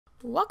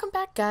Welcome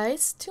back,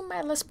 guys, to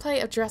my Let's Play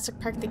of Jurassic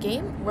Park the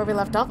game, where we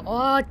left off.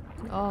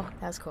 Oh,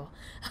 that's cool.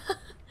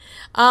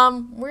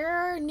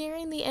 We're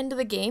nearing the end of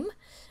the game.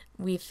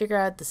 We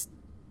figured out this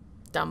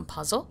dumb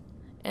puzzle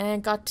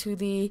and got to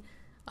the,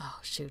 oh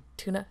shoot,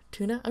 tuna?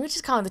 I'm gonna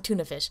just call it the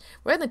tuna fish.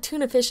 We're in the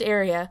tuna fish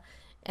area,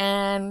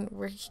 and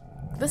we're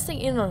listening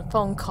in on a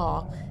phone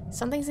call.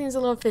 Something seems a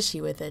little fishy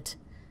with it.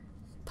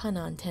 Pun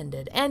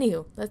intended.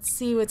 Anywho, let's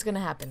see what's gonna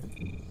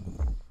happen.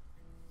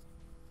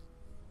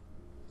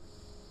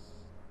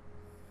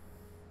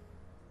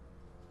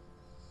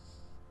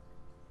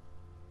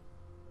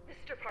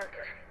 Mr.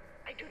 Parker,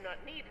 I do not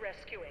need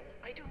rescuing.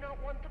 I do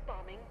not want the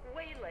bombing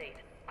waylaid.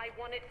 I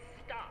want it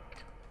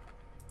stopped.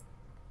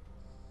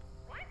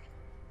 What?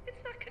 It's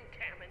not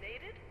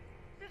contaminated.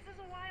 This is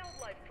a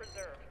wildlife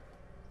preserve.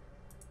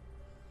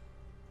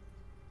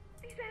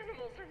 These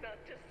animals are not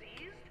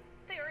diseased.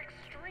 They are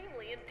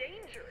extremely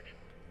endangered.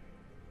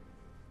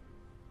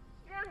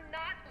 You're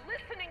not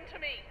listening to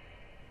me.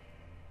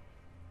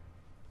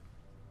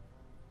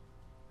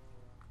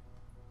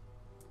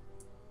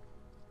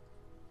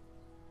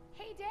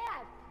 Hey,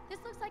 Dad! This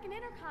looks like an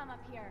intercom up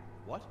here.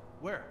 What?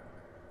 Where?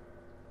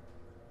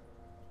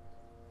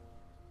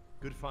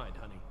 Good find,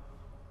 honey.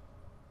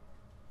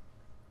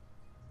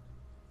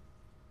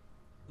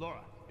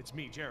 Laura, it's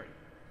me, Jerry.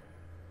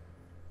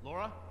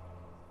 Laura?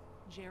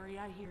 Jerry,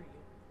 I hear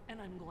you,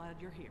 and I'm glad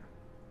you're here.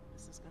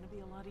 This is gonna be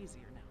a lot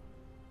easier now.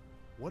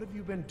 What have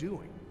you been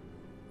doing?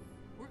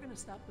 We're gonna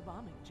stop the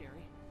bombing,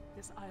 Jerry.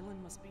 This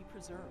island must be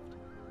preserved.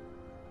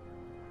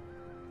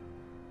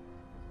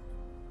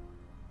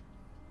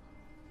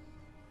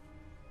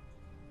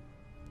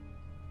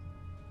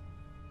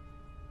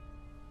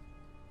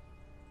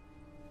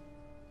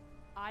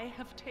 I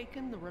have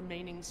taken the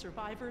remaining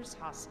survivors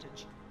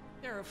hostage.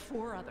 There are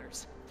 4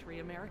 others, 3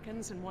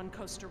 Americans and 1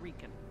 Costa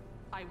Rican.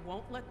 I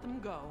won't let them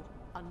go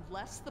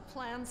unless the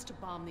plans to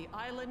bomb the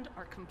island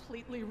are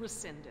completely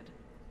rescinded.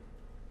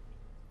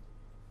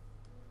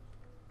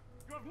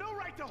 You have no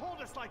right to hold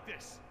us like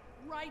this!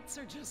 Rights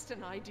are just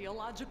an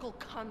ideological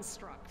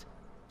construct.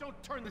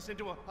 Don't turn this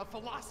into a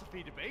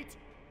philosophy debate!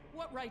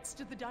 What rights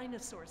do the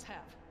dinosaurs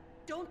have?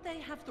 Don't they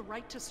have the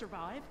right to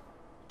survive?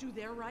 Do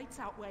their rights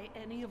outweigh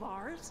any of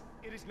ours?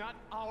 It is not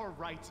our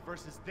rights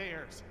versus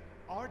theirs.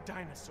 Our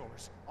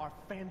dinosaurs are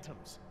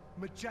phantoms.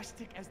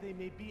 Majestic as they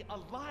may be,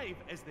 alive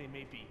as they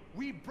may be.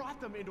 We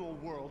brought them into a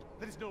world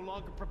that is no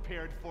longer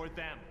prepared for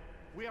them.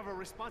 We have a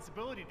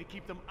responsibility to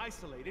keep them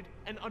isolated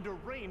and under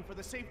rein for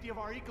the safety of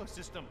our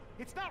ecosystem.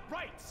 It's not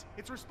rights,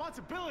 it's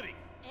responsibility.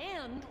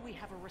 And we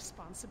have a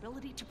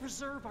responsibility to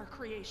preserve our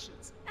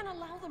creations and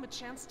allow them a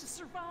chance to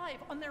survive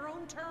on their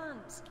own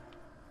terms.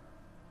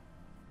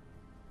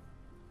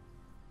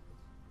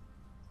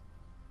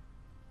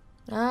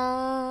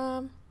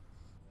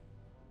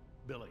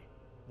 Billy,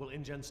 will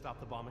InGen stop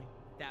the bombing?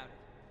 Doubt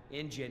it.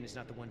 InGen is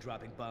not the one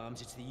dropping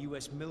bombs, it's the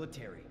US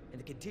military, and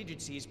the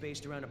contingency is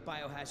based around a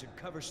biohazard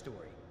cover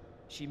story.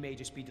 She may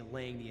just be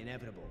delaying the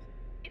inevitable.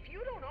 If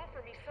you don't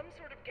offer me some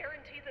sort of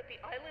guarantee that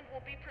the island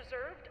will be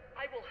preserved,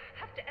 I will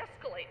have to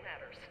escalate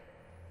matters.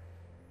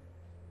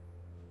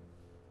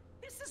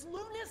 This is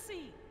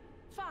lunacy!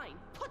 Fine,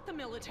 put the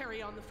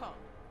military on the phone.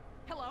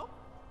 Hello?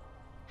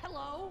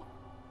 Hello?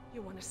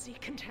 You want to see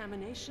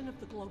contamination of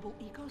the global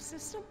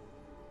ecosystem?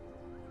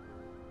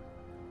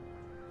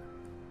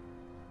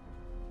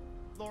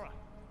 Laura,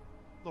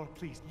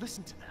 please,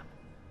 listen to them.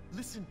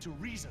 Listen to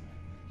reason.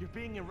 You're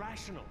being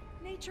irrational.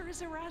 Nature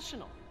is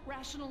irrational.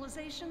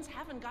 Rationalizations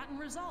haven't gotten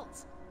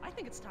results. I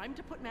think it's time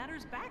to put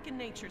matters back in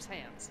nature's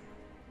hands.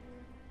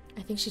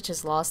 I think she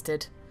just lost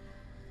it.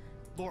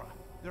 Laura,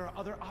 there are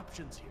other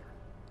options here.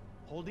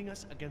 Holding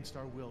us against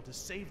our will to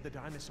save the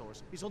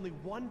dinosaurs is only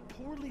one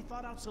poorly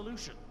thought out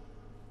solution.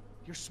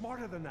 You're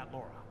smarter than that,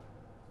 Laura.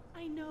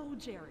 I know,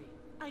 Jerry.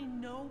 I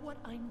know what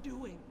I'm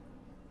doing.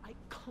 I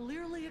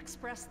clearly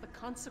expressed the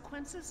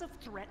consequences of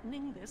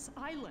threatening this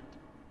island.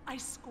 I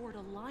scored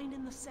a line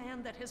in the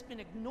sand that has been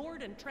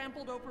ignored and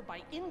trampled over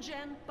by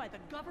InGen, by the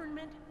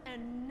government,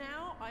 and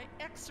now I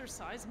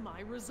exercise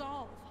my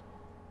resolve.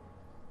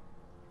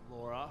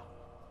 Laura?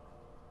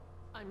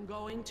 I'm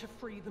going to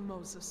free the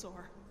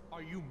mosasaur.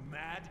 Are you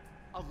mad?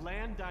 A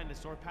land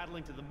dinosaur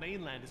paddling to the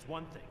mainland is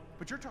one thing,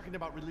 but you're talking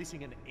about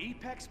releasing an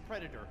apex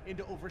predator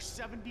into over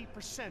 70%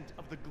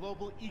 of the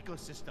global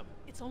ecosystem.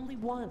 It's only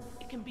one.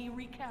 It can be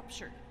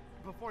recaptured.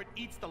 Before it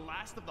eats the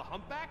last of the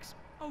humpbacks?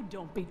 Oh,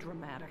 don't be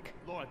dramatic.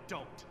 Laura,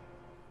 don't.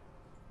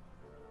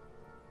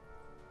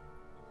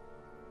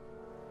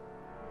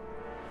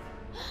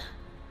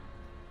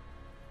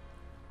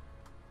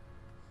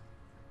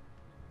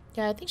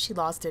 Yeah, I think she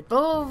lost it.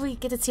 Oh, we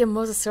get to see a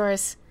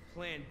mosasaurus.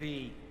 Plan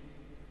B.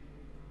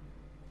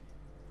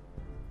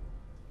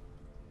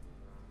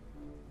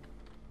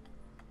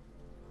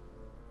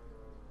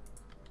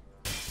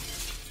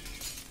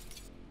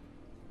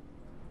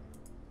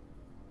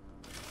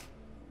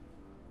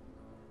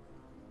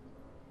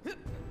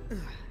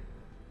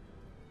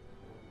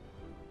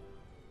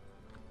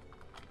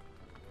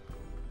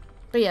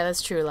 But yeah,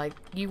 that's true. Like,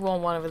 you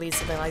won't want to release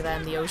something like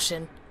that in the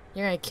ocean.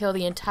 You're gonna kill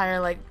the entire,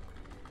 like,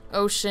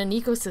 ocean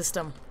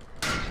ecosystem.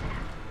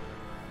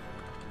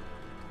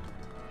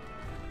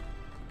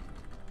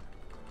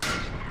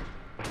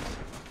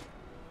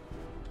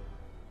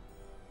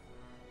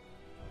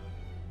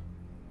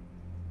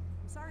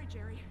 I'm sorry,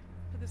 Jerry.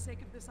 For the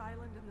sake of this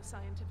island and the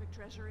scientific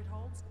treasure it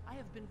holds, I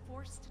have been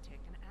forced to take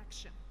an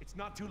action. It's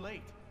not too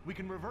late. We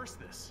can reverse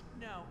this.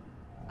 No.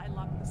 I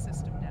locked the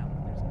system down.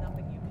 There's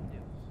nothing you can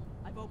do.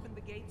 I've opened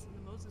the gates and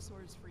the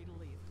mosasaur is free to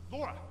leave.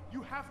 Laura,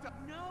 you have to...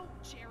 No,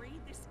 Jerry,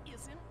 this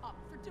isn't up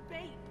for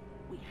debate.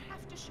 We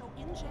have to show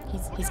InGen.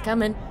 He's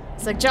coming.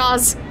 It's like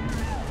Jaws.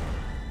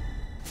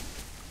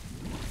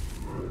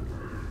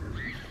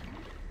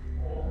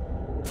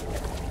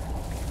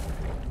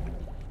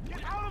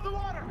 Get out of the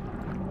water!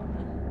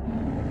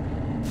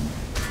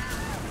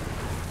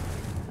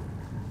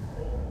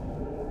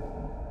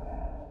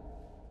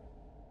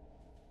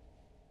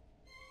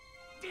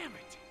 Damn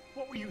it!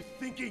 What were you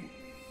thinking?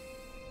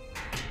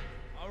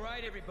 All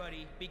right,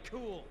 everybody, be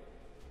cool.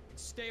 And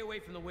stay away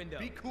from the window.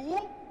 Be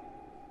cool?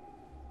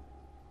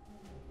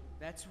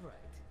 That's right.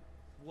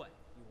 What?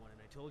 You want an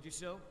I told you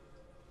so?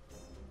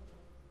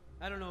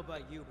 I don't know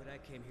about you, but I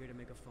came here to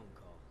make a phone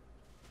call.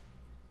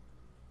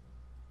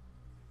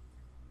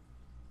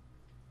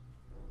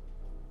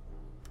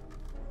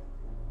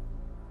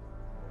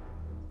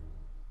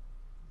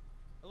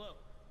 Hello,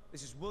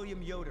 this is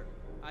William Yoder,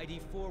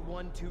 ID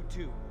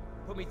 4122.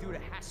 Put me through to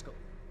Haskell.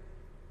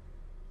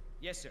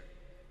 Yes, sir.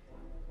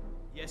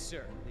 Yes,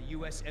 sir. The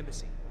U.S.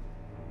 Embassy.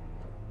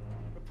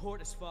 Report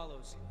as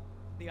follows.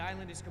 The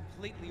island is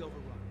completely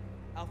overrun.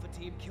 Alpha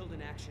team killed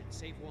in action,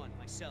 save one,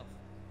 myself.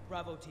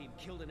 Bravo team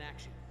killed in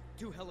action.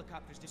 2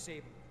 helicopters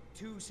disabled.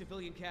 2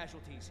 civilian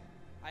casualties.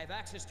 I have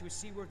access to a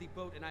seaworthy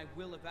boat and I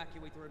will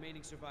evacuate the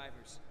remaining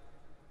survivors.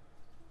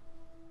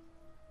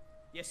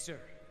 Yes, sir.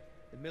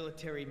 The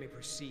military may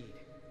proceed.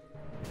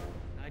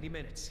 90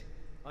 minutes.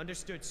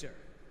 Understood, sir.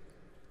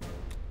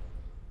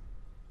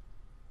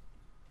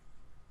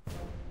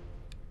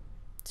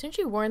 Didn't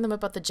you warn them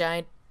about the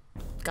giant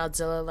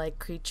Godzilla-like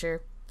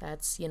creature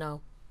that's, you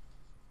know,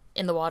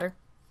 in the water?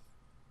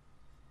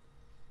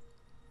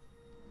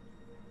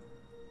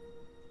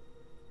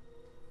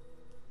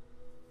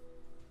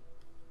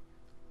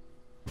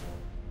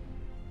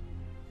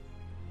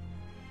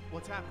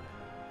 What's happening?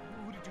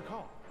 Who did you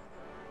call?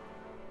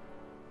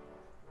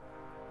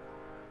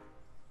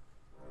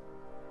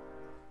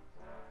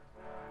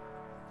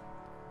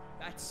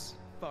 That's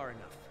far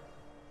enough.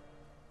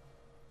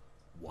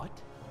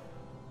 What?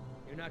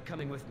 You're not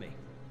coming with me.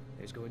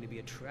 There's going to be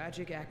a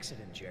tragic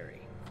accident,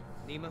 Jerry.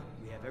 Nima,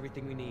 we have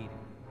everything we need.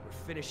 We're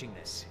finishing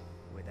this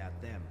without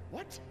them.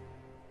 What?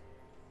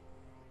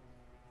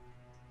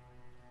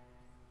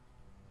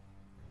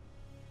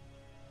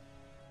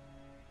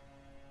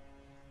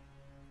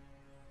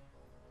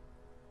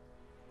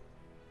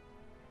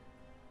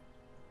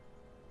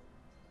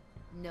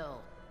 No.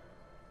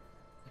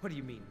 What do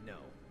you mean, no?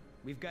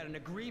 We've got an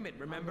agreement,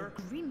 remember?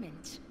 Our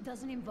agreement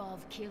doesn't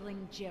involve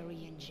killing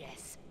Jerry and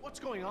Jess. What's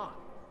going on?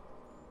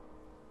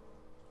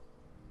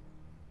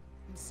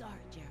 I'm sorry,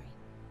 Jerry.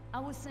 I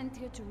was sent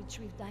here to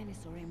retrieve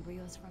dinosaur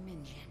embryos from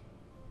InGen.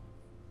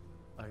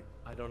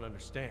 I don't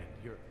understand.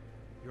 You're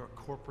a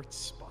corporate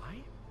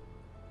spy?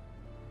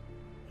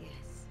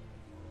 Yes.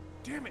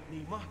 Damn it,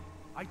 Nima.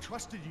 I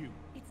trusted you.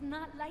 It's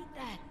not like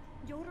that.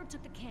 Yoder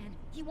took the can.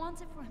 He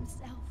wants it for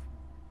himself.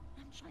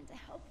 I'm trying to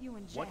help you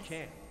and Jess. What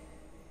can?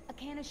 A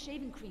can of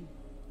shaving cream.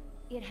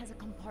 It has a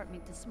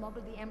compartment to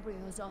smuggle the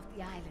embryos off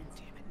the island.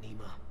 Damn it,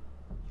 Nima.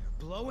 You're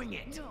blowing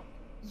it. No,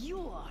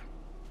 you are.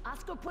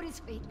 Oscar put his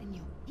faith in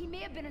you. He may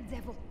have been a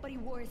devil, but he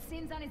wore his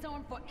sins on his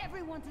arm for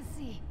everyone to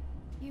see.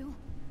 You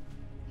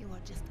are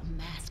just a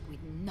mask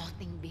with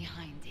nothing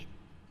behind it.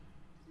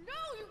 No,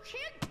 you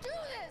can't do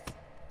this!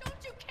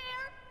 Don't you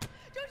care?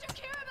 Don't you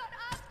care about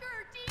Oscar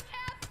or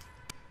Decaf?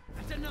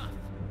 That's enough.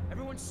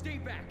 Everyone stay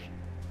back.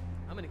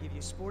 I'm gonna give you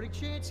a sporting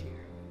chance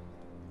here.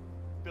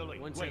 Billy,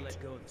 Once wait. I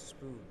let go of the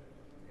spoon,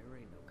 there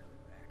ain't no coming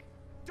back.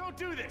 Don't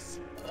do this!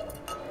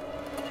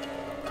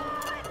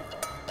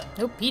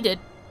 Nope, he did.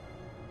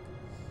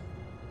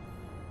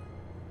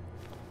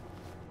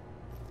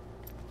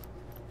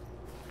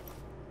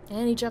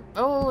 And he jumped.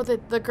 Oh,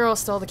 the girl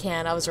stole the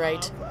can. I was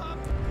right.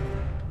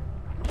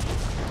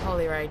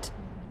 Totally right.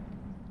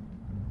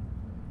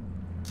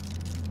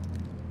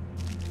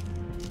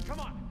 Come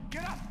on,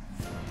 get up!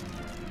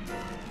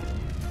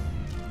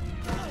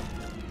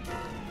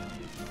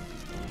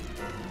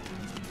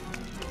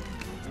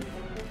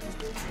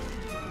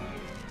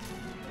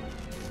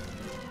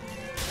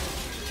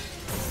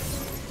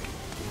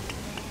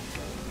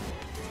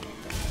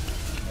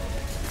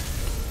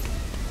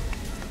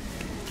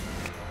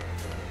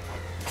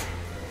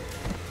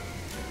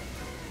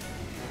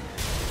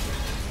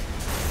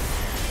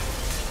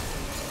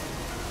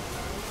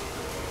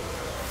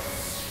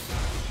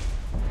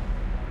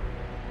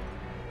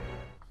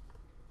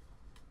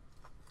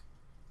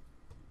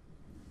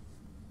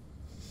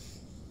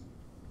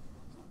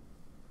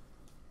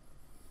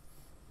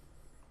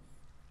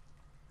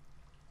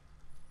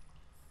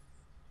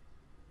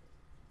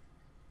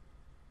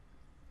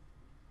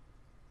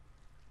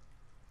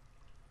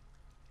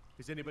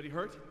 Is anybody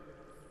hurt?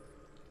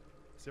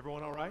 Is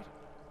everyone all right?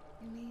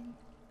 You mean,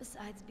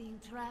 besides being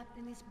trapped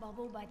in this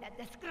bubble by that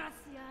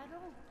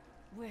desgraciado,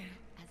 we're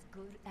as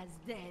good as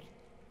dead?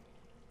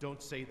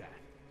 Don't say that.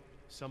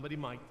 Somebody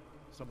might,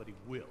 somebody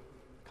will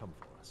come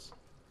for us.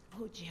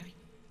 Oh, Jerry,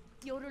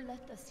 Yoder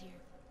left us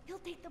here. He'll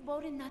take the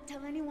boat and not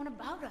tell anyone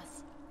about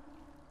us.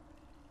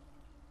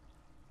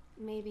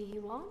 Maybe he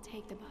won't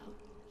take the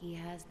boat. He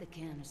has the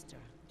canister.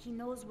 He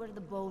knows where the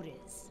boat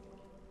is.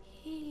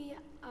 He,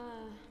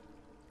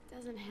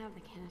 doesn't have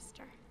the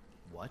canister.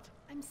 What?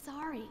 I'm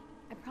sorry.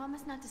 I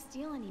promise not to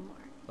steal anymore.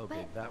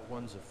 Okay, But that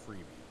one's a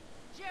freebie.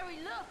 Jerry,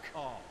 look!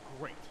 Oh,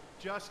 great.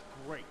 Just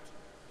great.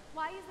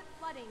 why is it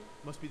flooding?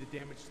 Must be the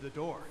damage to the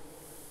door.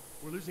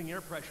 We're losing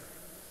air pressure.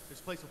 This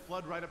place will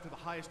flood right up to the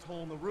highest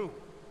hole in the room.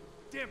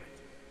 Damn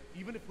it!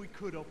 Even if we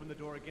could open the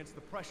door against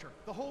the pressure,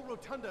 the whole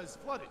rotunda is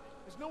flooded.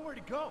 There's nowhere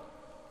to go.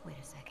 Wait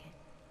a second.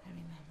 I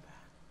remember.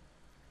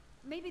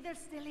 Maybe there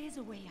still is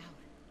a way out.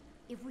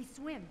 If we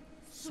swim.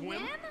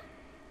 Swim?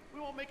 We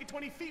won't make it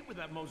 20 feet with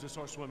that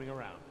mosasaur swimming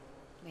around.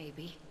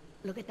 Maybe.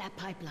 Look at that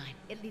pipeline.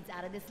 It leads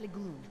out of this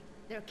lagoon.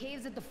 There are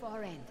caves at the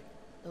far end.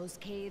 Those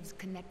caves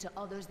connect to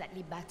others that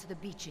lead back to the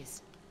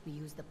beaches. We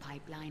use the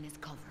pipeline as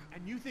cover.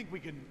 And you think we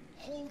can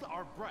hold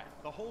our breath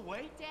the whole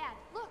way? Dad,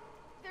 look!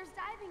 There's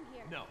diving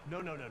here. No.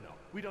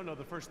 We don't know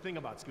the first thing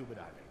about scuba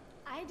diving.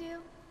 I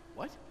do.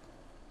 What?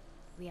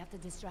 We have to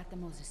distract the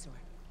mosasaur.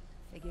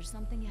 Figure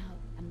something out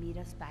and meet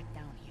us back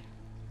down here.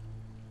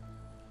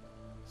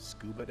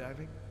 Scuba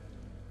diving?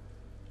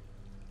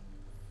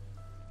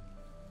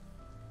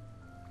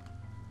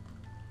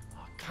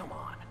 Oh, come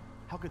on.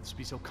 How could this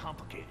be so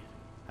complicated?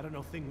 I don't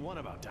know thing one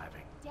about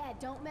diving. Dad,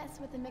 don't mess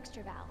with the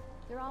mixture valve.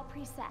 They're all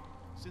preset.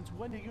 Since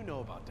when do you know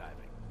about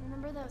diving?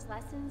 Remember those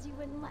lessons you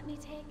wouldn't let me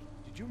take?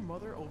 Did your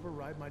mother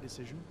override my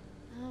decision?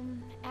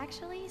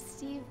 Actually,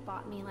 Steve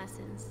bought me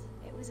lessons.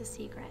 It was a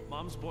secret.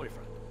 Mom's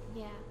boyfriend.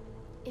 Yeah.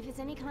 If it's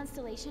any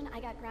consolation, I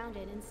got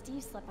grounded and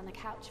Steve slept on the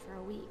couch for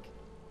a week.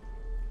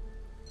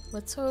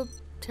 What's so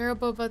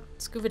terrible about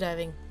scuba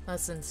diving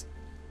lessons?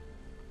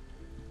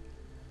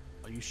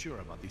 Are you sure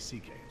about these sea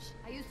caves?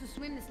 I used to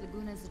swim this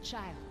lagoon as a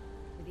child.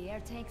 With the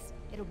air tanks,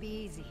 it'll be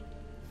easy.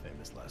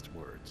 Famous last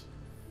words.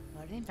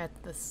 Pardon?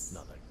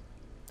 Nothing.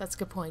 That's a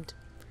good point.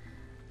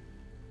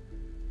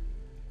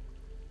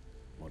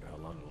 Wonder how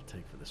long it'll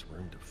take for this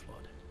room to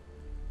flood.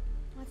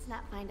 Let's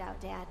not find out,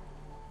 Dad.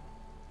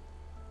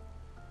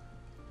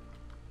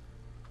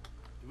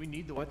 Do we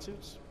need the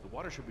wetsuits? The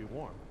water should be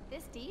warm.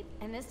 This deep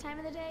and this time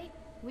of the day,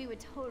 we would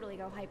totally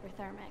go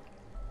hyperthermic.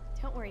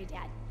 Don't worry,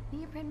 Dad.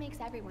 Neoprene makes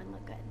everyone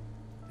look good.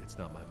 It's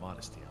not my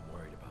modesty I'm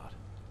worried about.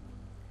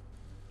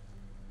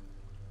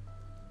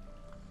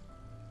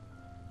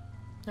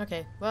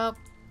 Okay, well,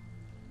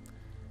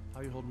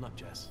 How are you holding up,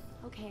 Jess?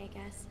 Okay, I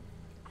guess.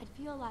 I'd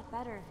feel a lot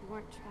better if we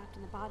weren't trapped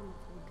in the bottom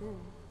of the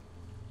lagoon.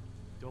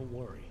 Don't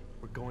worry.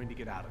 We're going to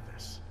get out of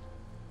this.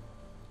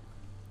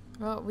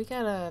 well, we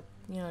gotta,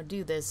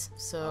 do this,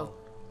 so...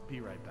 I'll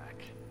be right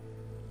back.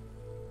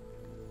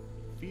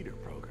 Feeder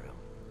program.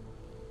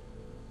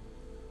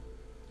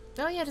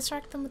 Oh yeah,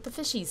 distract them with the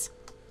fishies.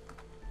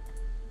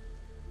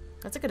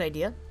 That's a good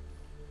idea.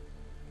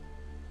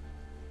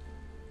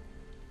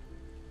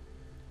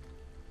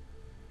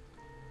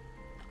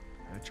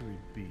 Hatchery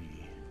B,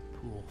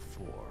 Pool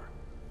 4.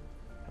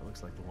 That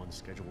looks like the one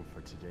scheduled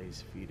for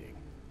today's feeding.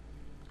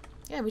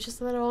 Yeah, we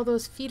just let all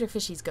those feeder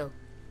fishies go.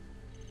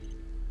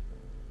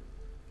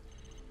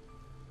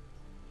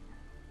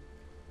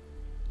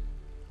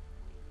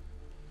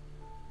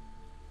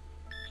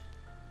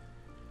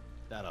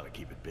 That ought to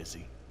keep it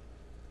busy.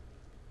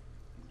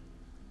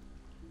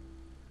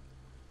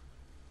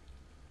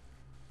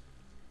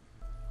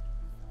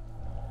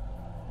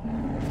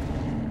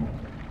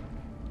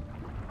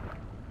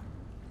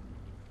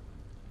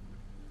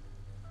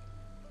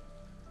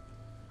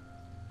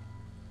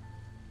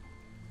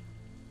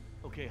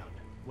 Okay, hon.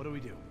 What do we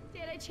do?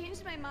 Dad, I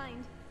changed my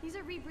mind. These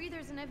are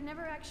rebreathers and I've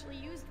never actually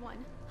used one.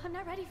 I'm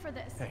not ready for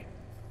this. Hey,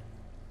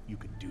 you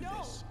can do No!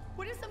 this.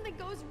 What if something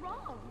goes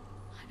wrong?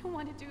 I don't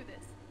want to do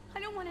this. I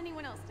don't want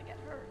anyone else to get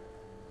hurt.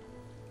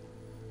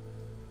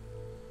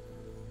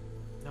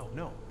 No,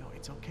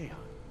 it's okay, hon.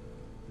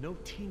 No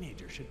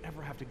teenager should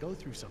ever have to go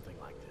through something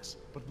like this.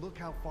 But look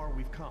how far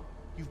we've come.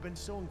 You've been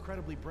so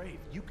incredibly brave.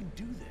 You can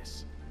do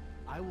this.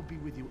 I will be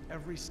with you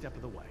every step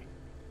of the way.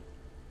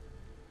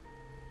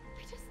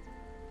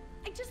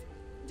 I just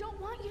don't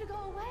want you to go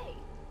away.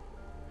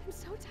 I'm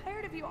so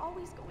tired of you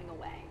always going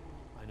away.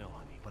 I know,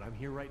 honey, but I'm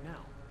here right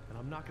now, and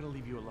I'm not gonna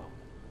leave you alone.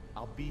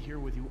 I'll be here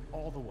with you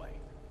all the way.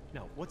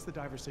 Now, what's the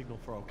diver signal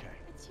for okay?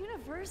 It's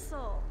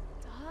universal.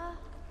 Duh.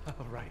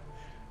 Oh, right.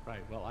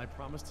 Well, I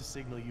promise to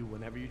signal you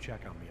whenever you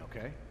check on me,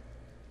 okay?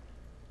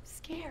 I'm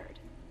scared.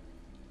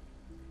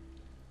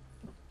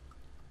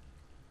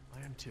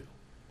 I am too,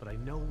 but I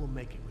know we'll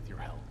make it with your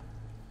help.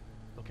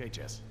 Okay,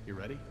 Jess, you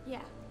ready?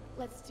 Yeah,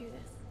 let's do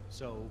this.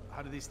 So,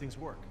 how do these things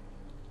work?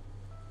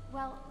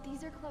 Well,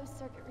 these are closed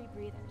circuit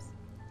rebreathers.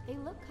 They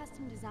look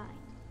custom designed.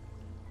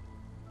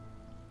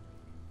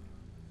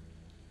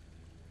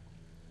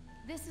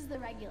 This is the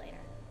regulator.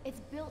 It's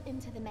built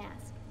into the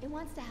mask. It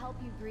wants to help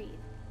you breathe.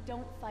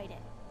 Don't fight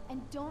it.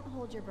 And don't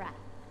hold your breath.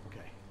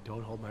 Okay,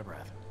 don't hold my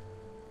breath.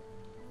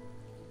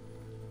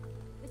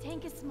 The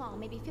tank is small,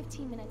 maybe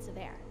 15 minutes of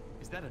air.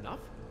 Is that enough?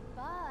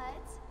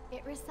 But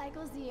it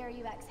recycles the air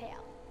you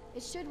exhale.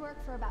 It should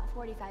work for about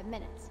 45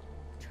 minutes.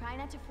 Try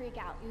not to freak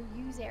out.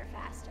 You'll use air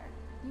faster.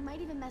 You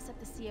might even mess up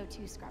the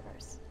CO2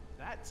 scrubbers.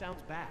 That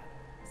sounds bad.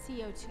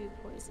 CO2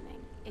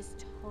 poisoning is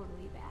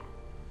totally bad.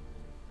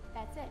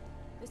 That's it.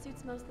 The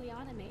suit's mostly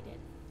automated.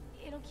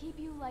 It'll keep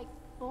you, like,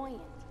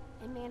 buoyant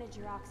and manage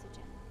your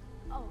oxygen.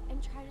 Oh,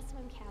 and try to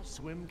swim casual.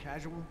 Swim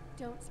casual?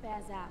 Don't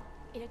spaz out.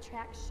 It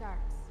attracts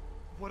sharks.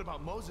 What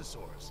about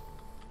mosasaurs?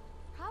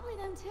 Probably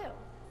them too.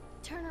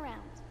 Turn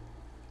around.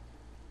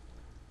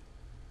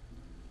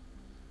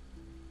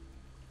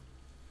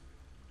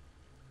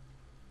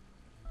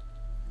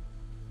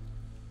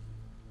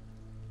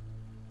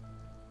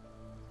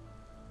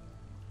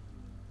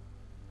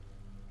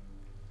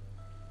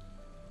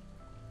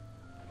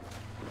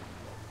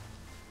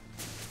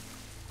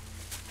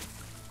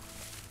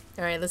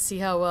 Alright, let's see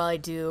how well I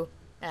do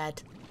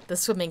at the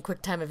swimming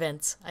quick time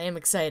events. I am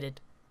excited.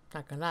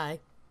 Not gonna lie.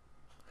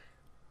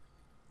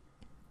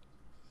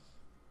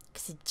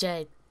 It's a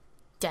giant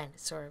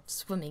dinosaur of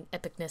swimming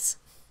epicness.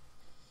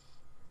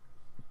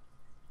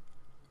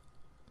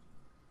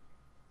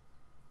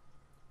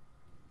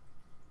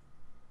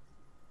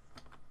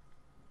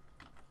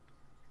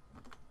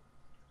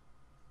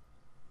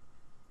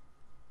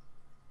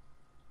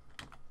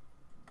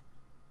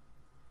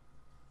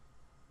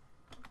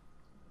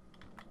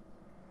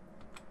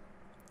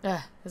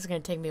 This is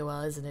gonna take me a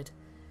while, isn't it?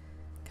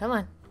 Come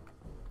on.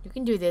 You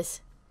can do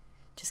this.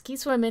 Just keep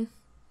swimming.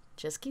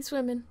 Just keep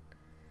swimming.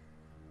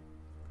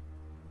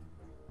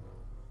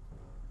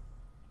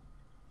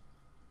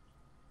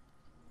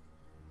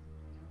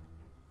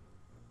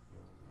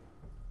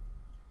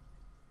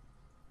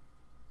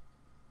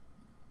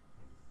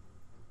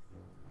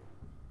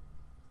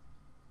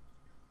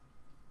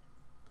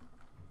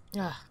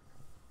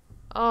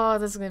 Oh,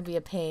 this is gonna be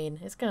a pain.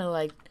 It's gonna,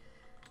 like...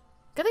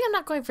 Good thing I'm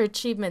not going for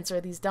achievements or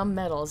these dumb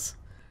medals.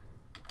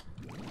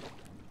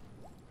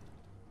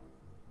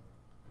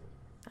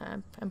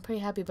 I'm pretty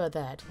happy about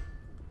that.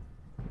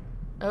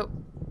 Oh.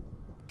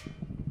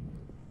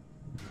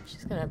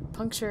 She's gonna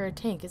puncture her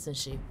tank, isn't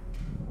she?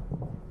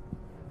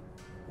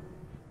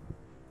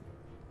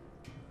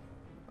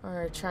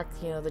 Or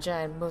attract, you know, the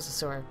giant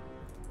mosasaur.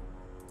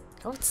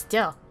 Hold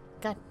still.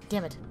 God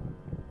damn it.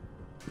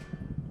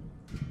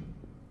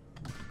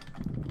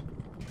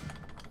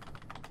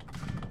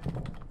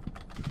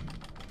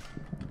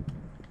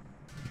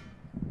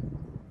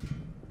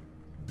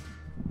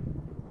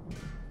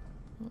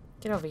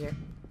 Get over here.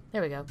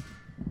 There we go.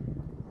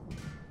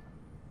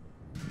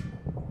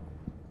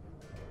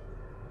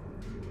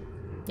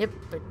 Yep,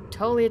 we're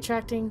totally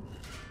attracting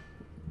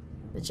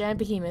the giant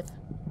behemoth.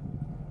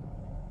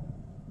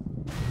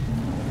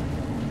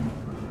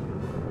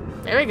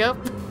 There we go.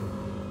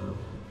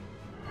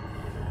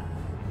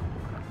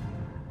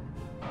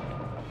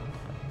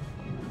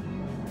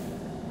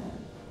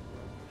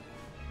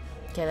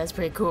 Okay, that's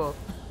pretty cool.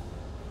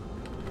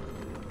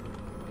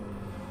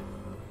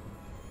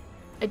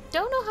 I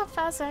don't know how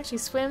fast it actually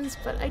swims,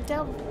 but I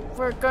doubt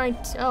we're going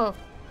to... Oh,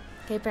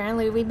 okay,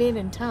 apparently we made it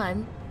in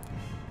time.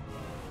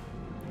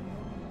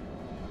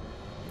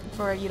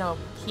 For, you know,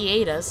 he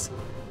ate us.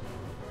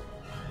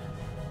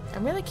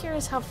 I'm really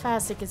curious how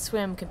fast it can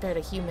swim compared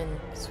to human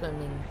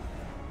swimming.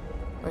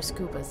 Or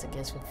scubas, I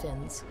guess, with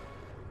fins.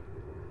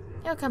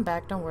 It'll come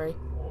back, don't worry.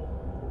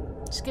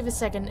 Just give it a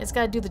second. It's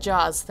gotta do the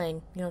Jaws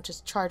thing. You know,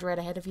 just charge right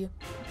ahead of you.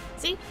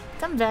 See?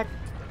 Come back.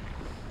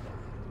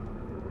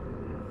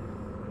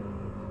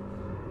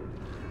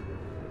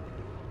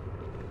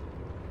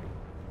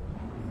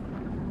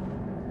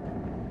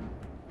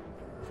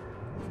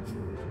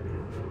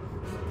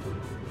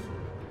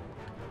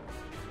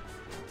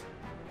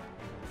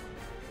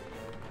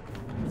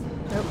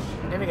 Nope.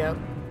 There we go.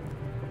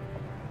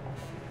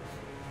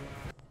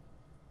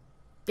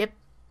 Yep.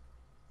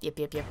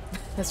 Yep.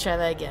 Let's try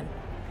that again.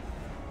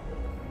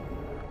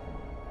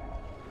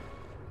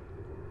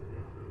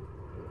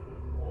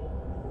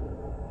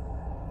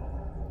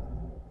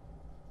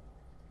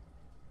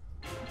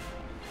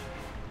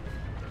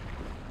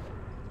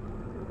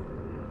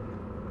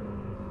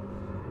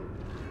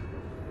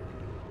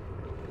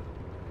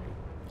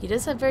 He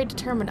does have very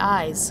determined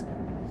eyes.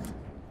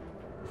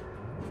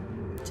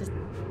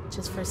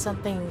 Just for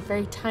something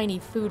very tiny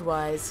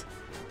food-wise.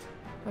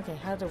 Okay,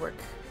 how did it work?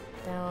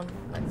 Down.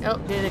 Oh,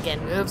 did it again.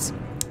 Oops.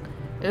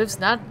 Oops,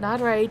 not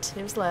right.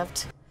 It was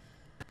left.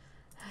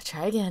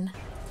 Try again.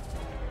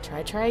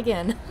 Try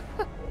again.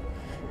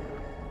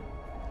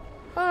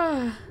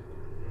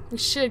 We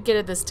should get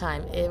it this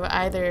time.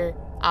 I'll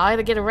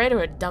either get it right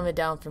or dumb it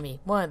down for me.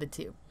 One of the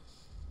two.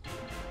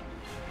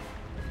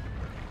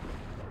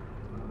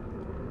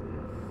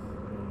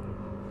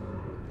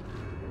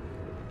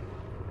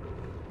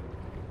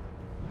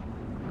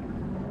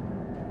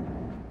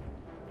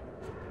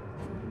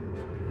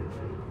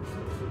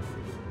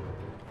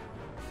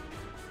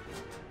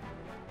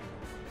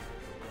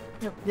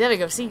 Oh, there we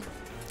go. See?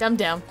 Dumb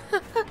down.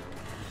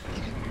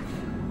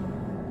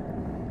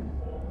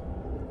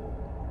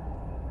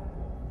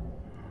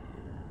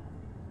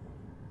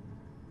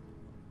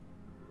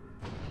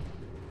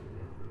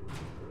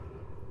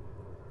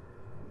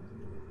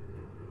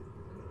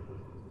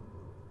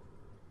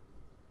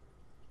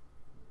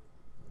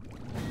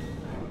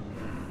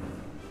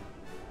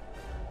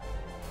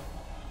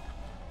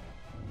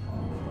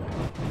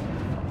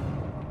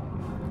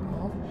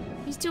 Oh,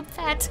 he's too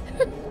fat.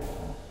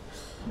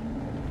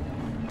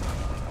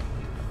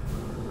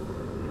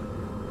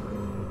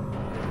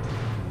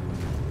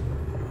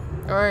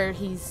 Or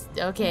he's...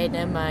 Okay,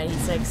 never mind.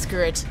 He's like,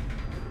 screw it.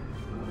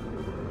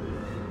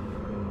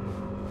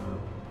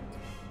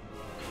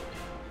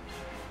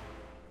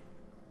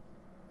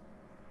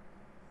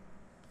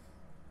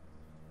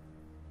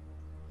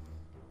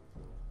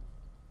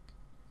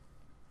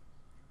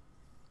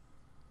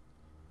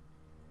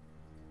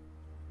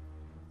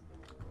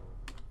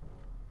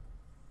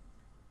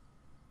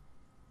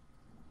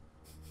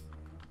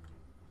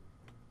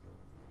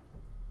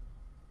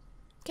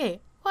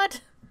 Okay,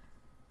 what?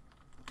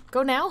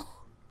 Go now?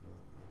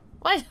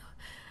 What?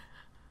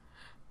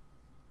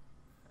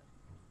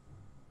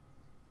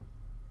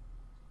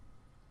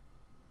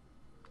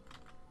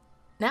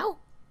 Now?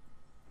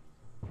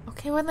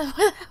 Okay, when am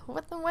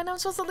I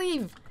supposed to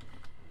leave?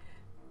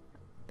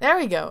 There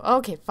we go.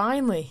 Okay,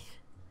 finally.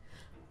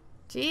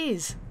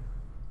 Jeez.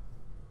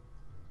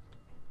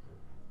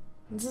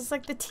 This is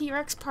like the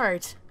T-Rex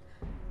part.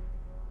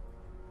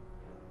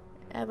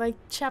 At like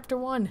chapter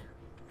 1.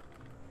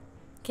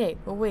 Okay,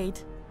 we'll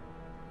wait.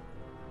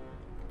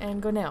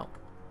 And go now.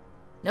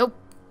 Nope,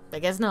 I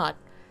guess not.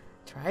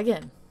 Try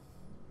again.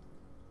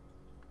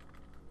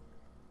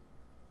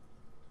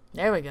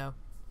 There we go.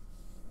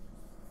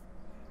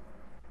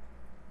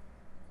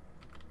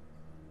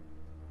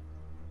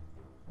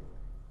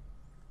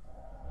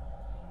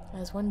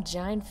 There's one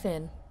giant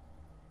fin.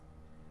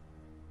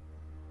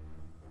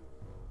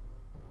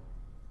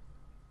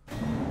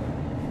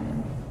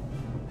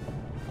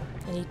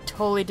 And he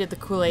totally did the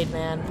Kool-Aid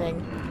Man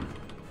thing.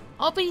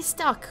 Oh, but he's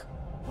stuck.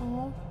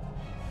 Oh.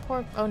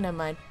 Poor, oh, never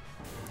mind.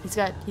 He's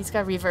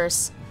got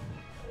reverse.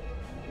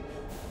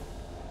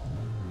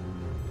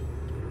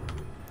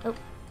 Oh.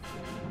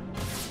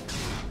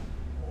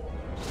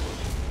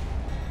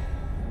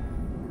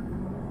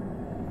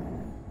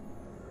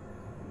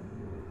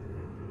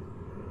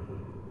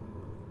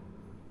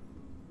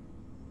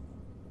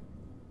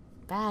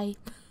 Bye.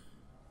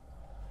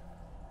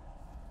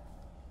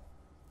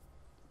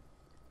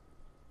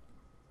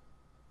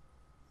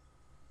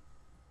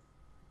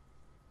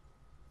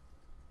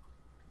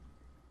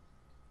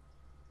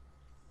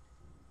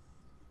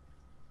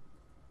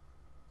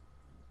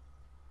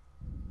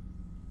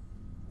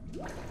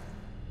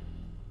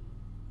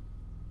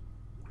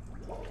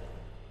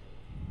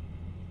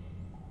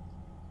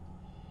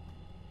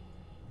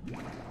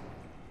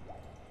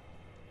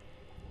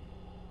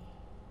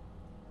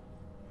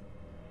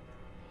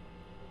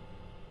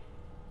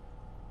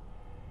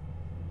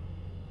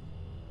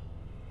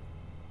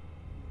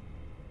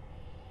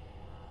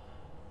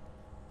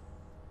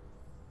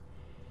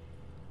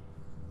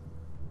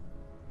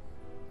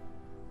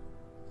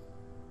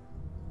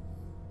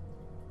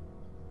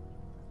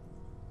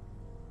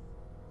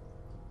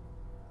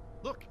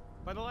 Look,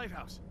 by the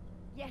lighthouse.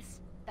 Yes,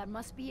 that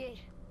must be it.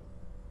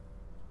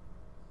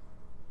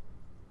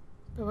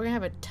 But we're gonna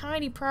have a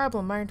tiny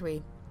problem, aren't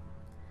we?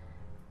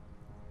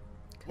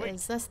 Wait.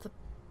 Because that's the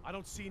I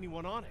don't see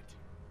anyone on it.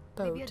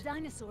 boat. Maybe a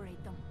dinosaur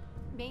ate them.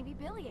 Maybe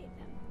Billy ate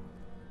them.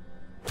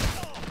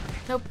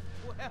 Nope.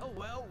 Well,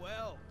 well,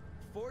 well.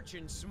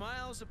 Fortune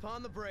smiles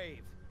upon the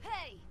brave.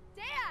 Hey,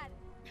 Dad!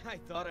 I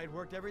thought I'd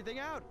worked everything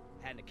out.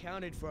 Hadn't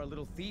accounted for our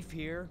little thief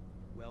here.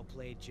 Well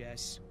played,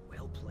 Jess.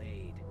 Well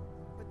played.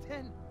 But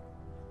then,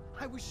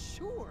 I was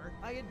sure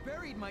I had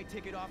buried my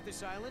ticket off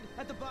this island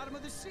at the bottom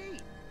of the sea.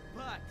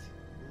 But,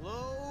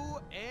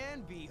 lo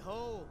and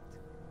behold,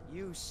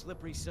 you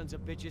slippery sons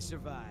of bitches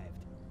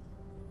survived.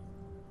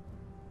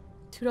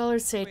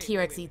 $2 say a Wait,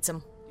 T-Rex wait. eats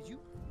him. Did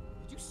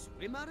you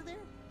swim out of there?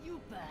 You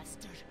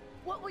bastard.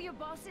 What will your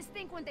bosses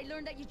think when they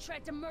learn that you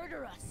tried to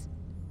murder us?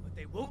 But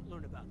they won't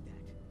learn about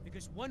that,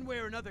 because one way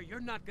or another, you're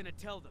not gonna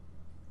tell them.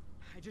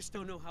 I just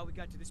don't know how we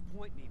got to this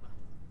point, Nima.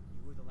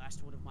 You were the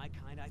last one of my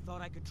kind I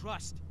thought I could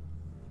trust.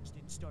 Things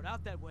didn't start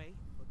out that way,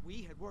 but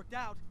we had worked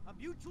out a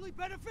mutually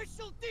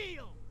beneficial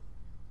deal!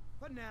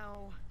 But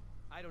now,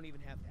 I don't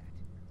even have that.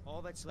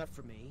 All that's left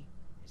for me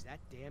is that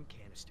damn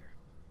canister.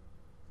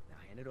 Now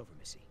hand it over,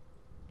 Missy.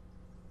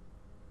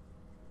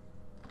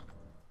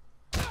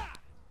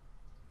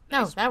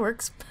 No, that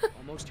works.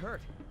 Almost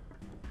hurt.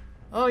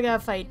 Oh, we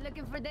gotta fight. You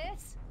looking for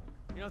this?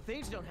 You know,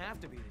 things don't have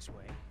to be this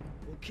way.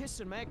 We'll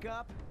kiss and make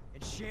up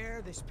and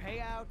share this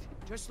payout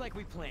just like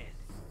we planned.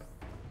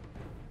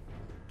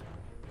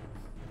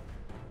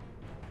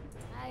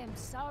 I am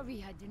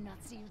sorry I did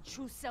not see your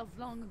true self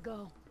long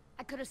ago.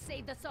 I could have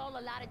saved us all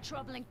a lot of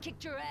trouble and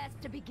kicked your ass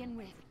to begin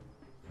with.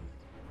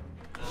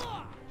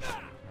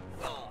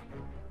 Oh,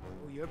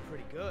 you're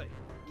pretty good.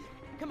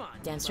 Come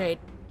on. Stand straight.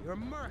 You're a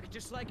merc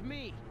just like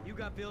me. You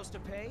got bills to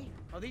pay?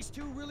 Are these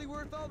two really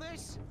worth all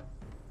this?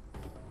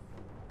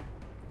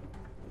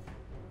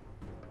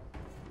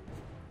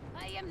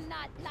 I am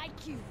not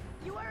like you.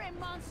 You are a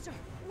monster,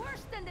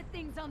 worse than the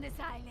things on this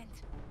island.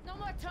 No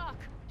more talk.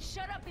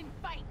 Shut up and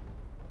fight.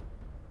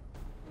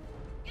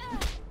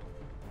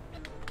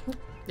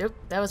 Yep,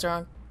 that was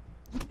wrong.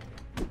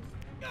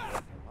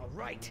 All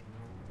right.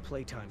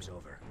 Playtime's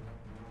over.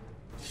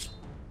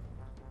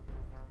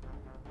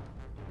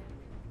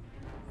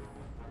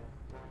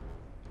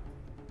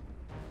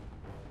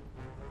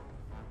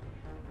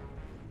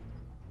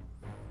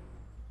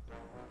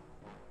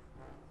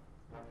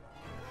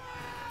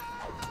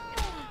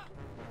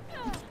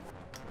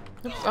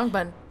 Oops, wrong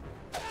button.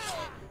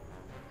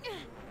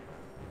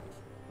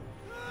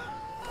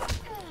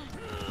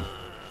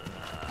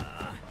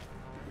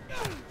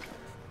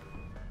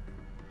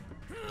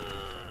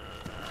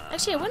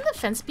 Actually, wouldn't the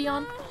fence be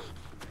on?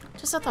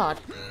 Just a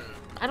thought.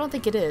 I don't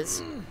think it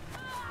is.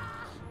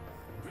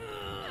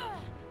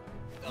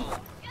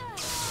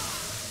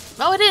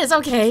 Oh, it is!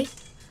 Okay.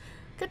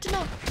 Good to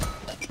know.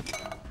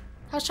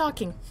 How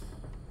shocking.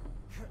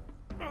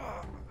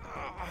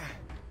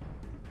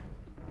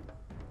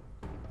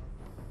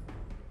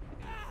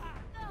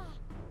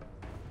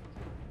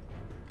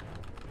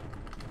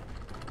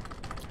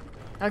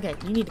 Okay,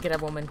 you need to get a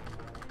woman.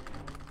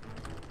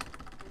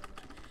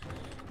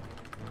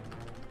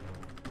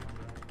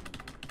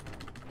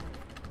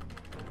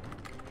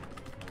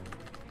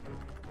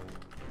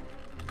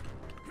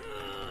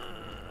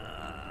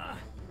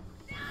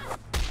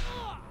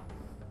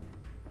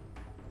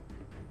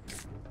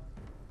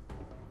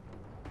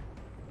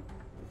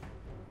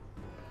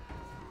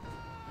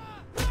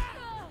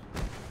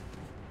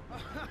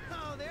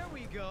 Oh, there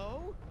we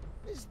go.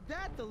 Is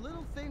that the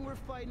little thing we're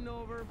fighting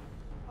over?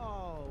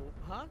 Oh,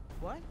 huh?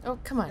 What? Oh,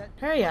 come on.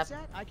 Hurry up. What's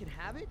that? I can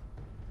have it?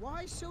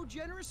 Why so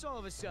generous all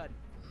of a sudden?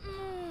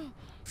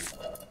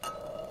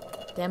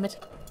 Damn it.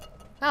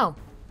 Oh.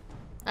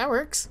 That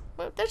works.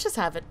 Well, let's just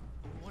have it.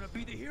 You want to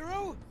be the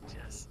hero?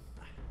 Yes.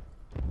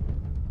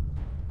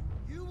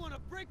 You want to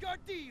break our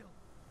deal?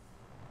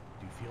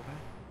 Do you feel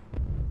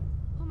that?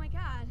 Oh my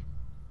god.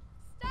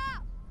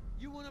 Stop!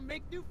 You want to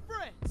make new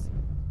friends?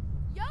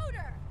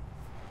 Yoder!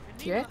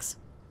 T-Rex?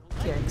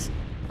 T-Rex.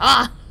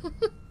 Ah!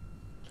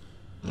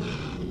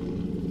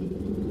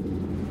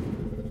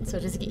 So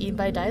does he get eaten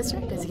by a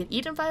dinosaur? Does he get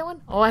eaten by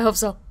one? Oh, I hope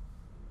so.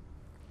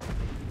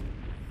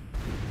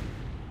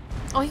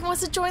 Oh, he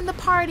wants to join the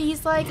party.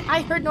 He's like,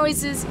 I heard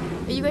noises.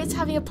 Are you guys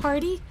having a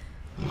party?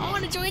 I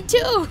want to join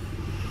too.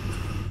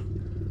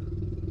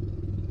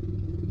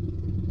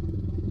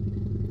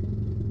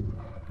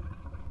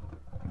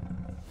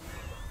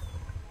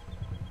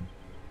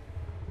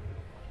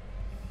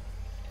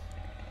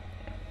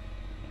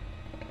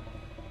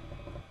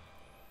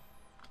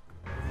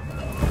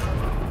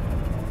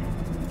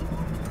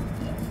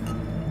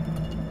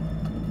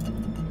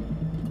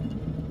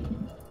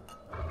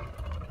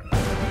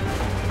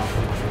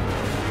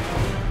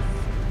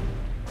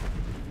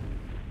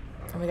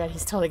 Oh my god,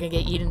 he's totally gonna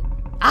get eaten.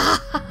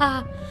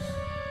 Ah!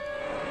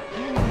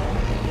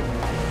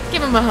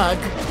 Give him a hug.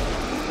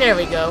 There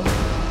we go.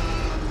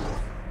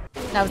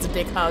 That was a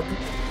big hug.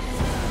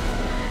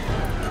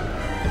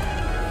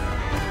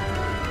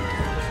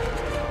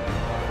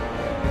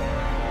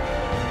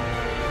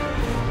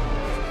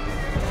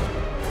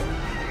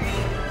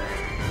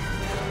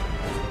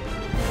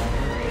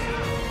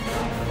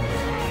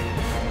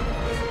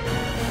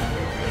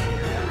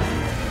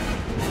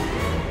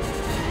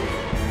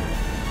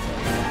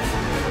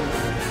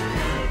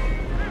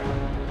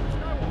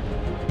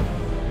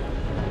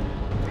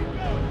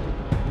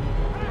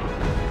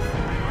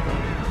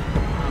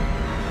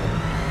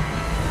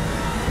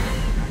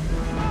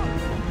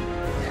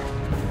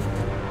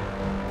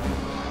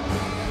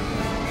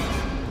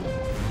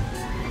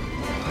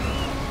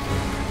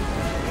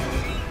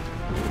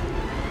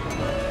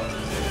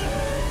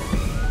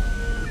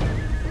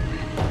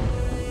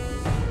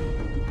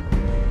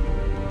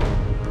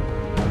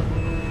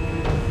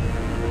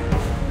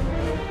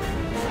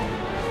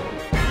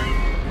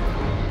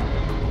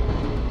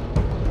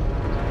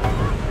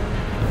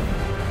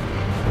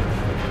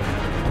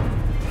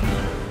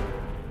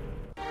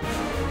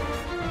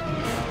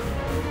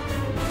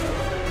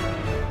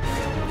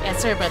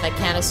 Sorry about that,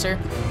 canister.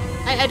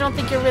 I don't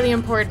think you're really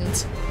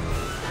important.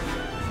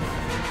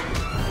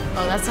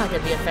 Oh, that's not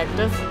gonna be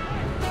effective.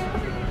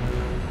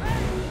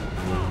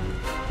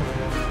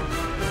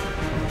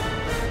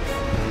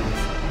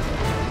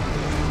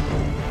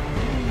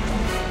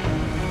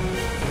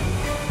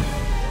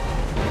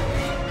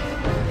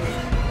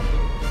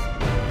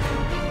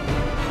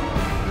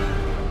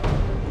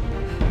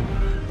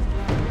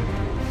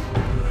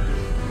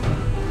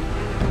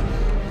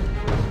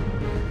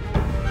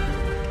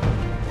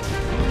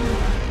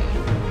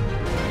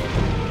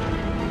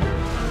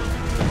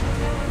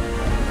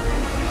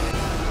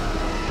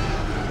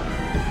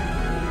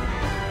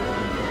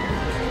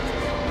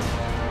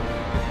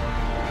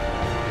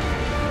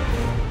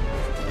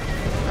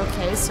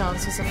 Okay, so I'm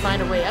supposed to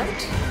find a way out.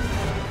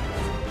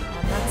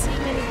 I'm not seeing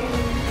anything.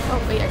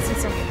 Oh, wait, I see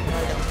something. No,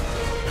 I don't.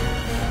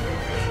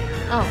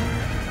 Oh,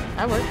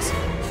 that works.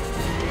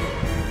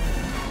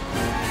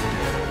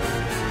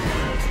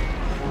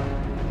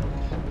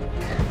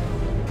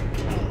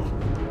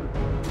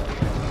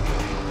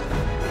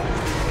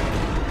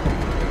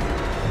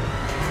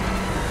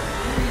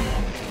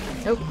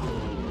 Nope.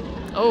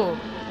 Oh.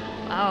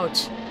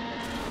 Ouch.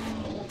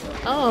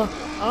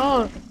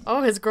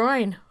 Oh, his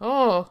groin.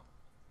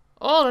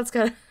 Oh, that's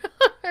gotta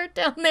hurt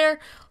down there.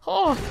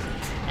 Oh,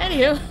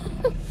 anywho.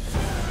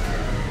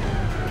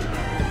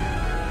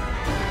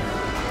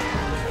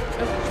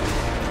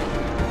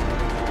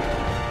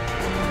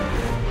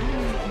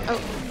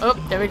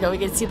 Oh, there we go. We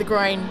can see the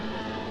groin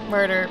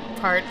murder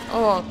part.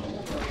 Oh.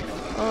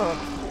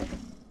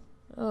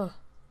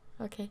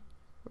 Okay.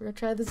 We're gonna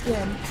try this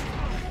again.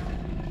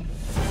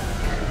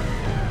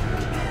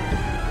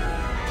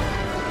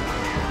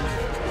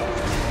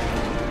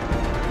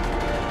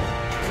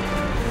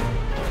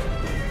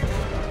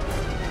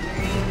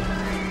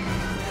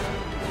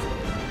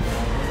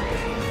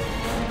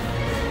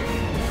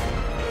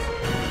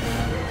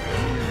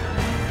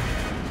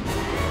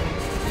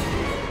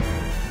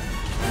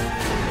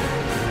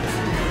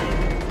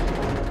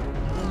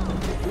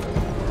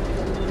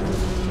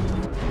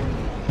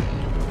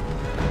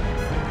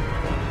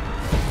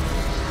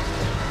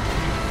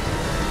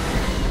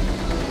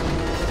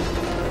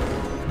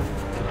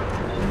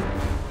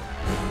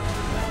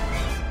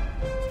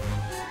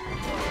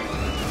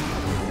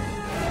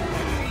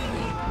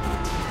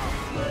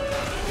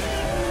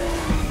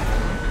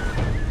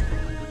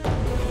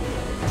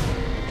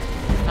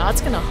 That's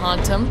gonna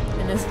haunt him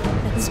in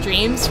his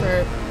dreams for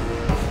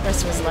the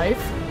rest of his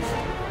life.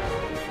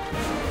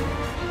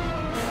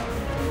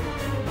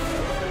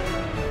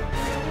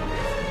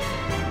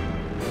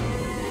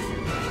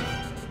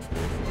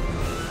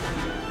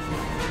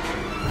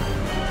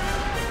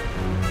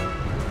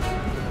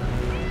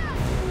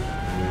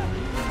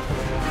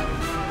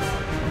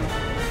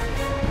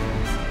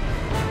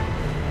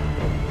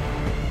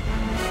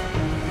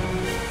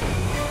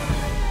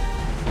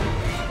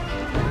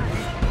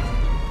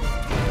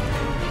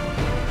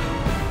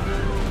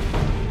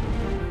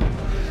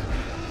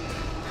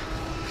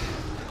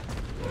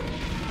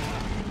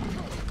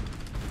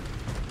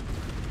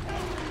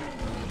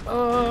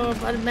 Oh,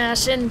 button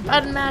mashing,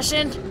 button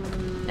mashing.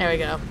 There we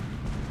go.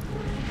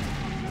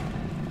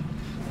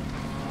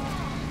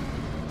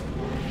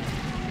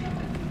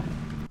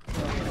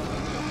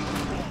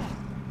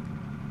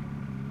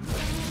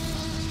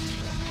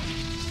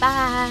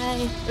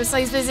 Bye. Looks like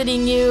he's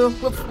visiting you.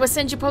 We'll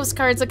send you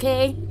postcards,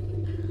 okay?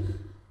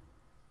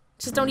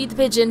 Just don't eat the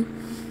pigeon.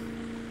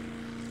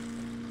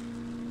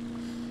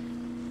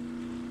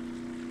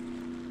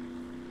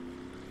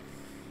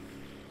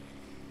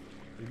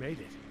 We made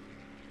it.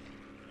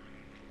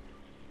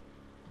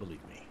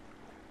 Believe me,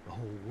 the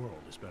whole world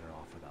is better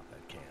off without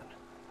that can.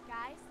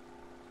 Guys?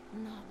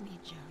 Not me,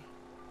 Jerry.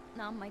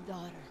 Not my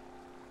daughter.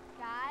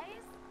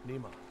 Guys?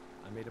 Nima,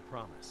 I made a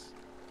promise.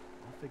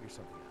 I'll figure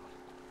something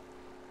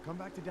out. Come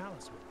back to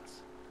Dallas with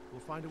us.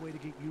 We'll find a way to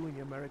get you and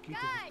your Mariquita.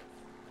 Guys!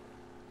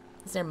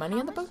 Is there money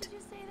on the How much boat? did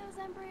you say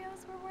those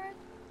embryos were worth?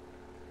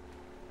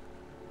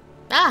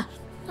 Ah!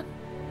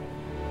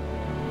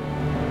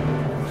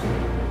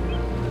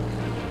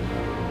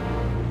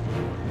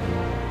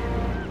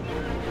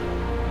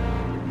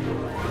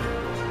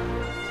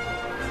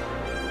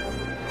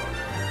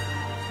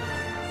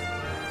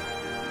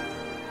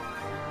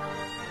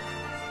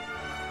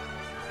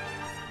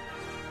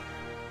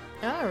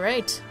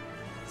 Alright,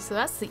 so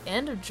that's the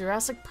end of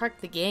Jurassic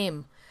Park the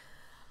game.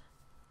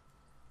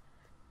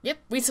 Yep,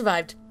 we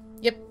survived.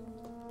 Yep.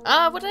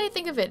 What did I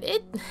think of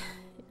it?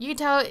 You can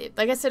tell,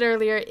 like I said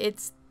earlier,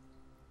 it's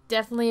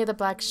definitely the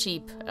black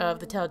sheep of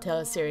the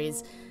Telltale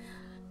series.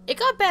 It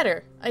got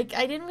better. I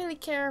didn't really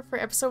care for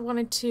episode 1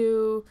 and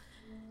 2.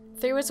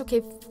 3 was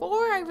okay.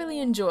 4 I really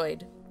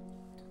enjoyed.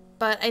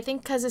 But I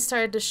think because it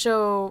started to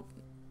show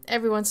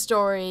everyone's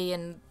story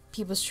and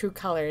people's true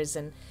colors,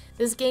 and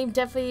this game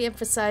definitely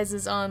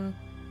emphasizes on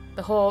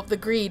the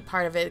greed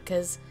part of it,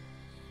 because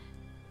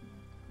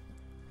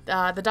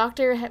the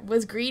doctor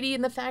was greedy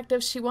in the fact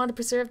of she wanted to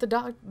preserve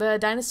the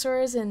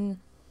dinosaurs and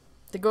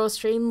to go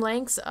extreme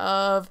lengths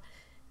of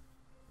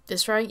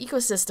destroying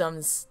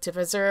ecosystems to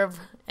preserve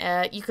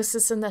an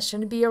ecosystem that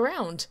shouldn't be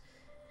around.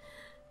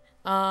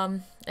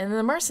 And then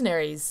the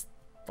mercenaries,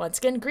 once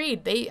again,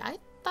 greed. I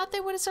thought they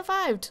would have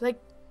survived. Like,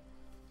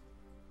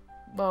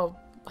 well,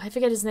 I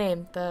forget his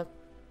name. The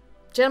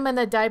gentleman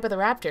that died by the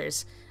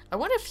raptors. I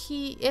wonder if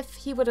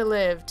he would have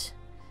lived.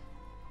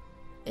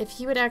 If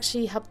he would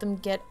actually help them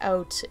get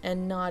out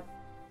and not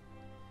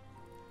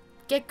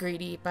get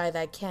greedy by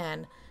that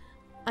can.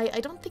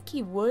 I don't think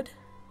he would.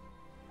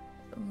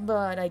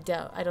 But I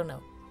doubt. I don't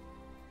know.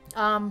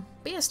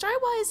 But yeah,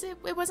 story-wise,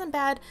 it wasn't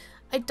bad.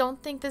 I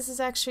don't think this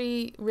is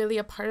actually really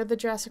a part of the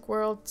Jurassic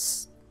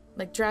World's,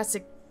 like,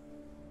 Jurassic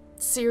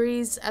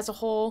series as a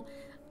whole.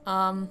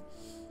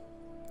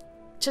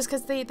 Just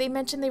because they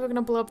mentioned they were going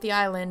to blow up the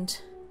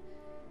island.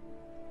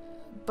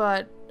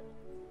 but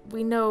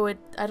we know it.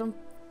 I don't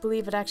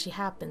believe it actually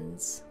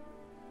happens.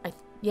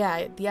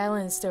 Yeah, the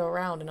island is still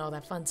around and all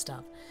that fun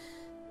stuff.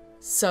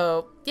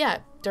 So, yeah,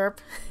 derp.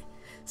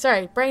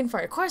 Sorry, brain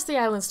fart. Of course the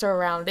island's still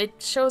around. It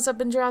shows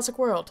up in Jurassic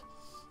World.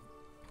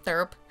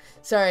 Derp.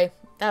 Sorry,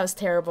 that was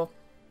terrible.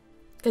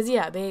 Because,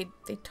 yeah, they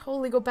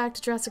totally go back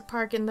to Jurassic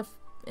Park in the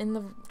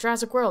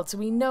Jurassic World. So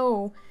we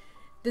know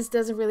this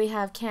doesn't really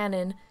have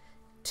canon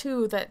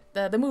to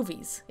the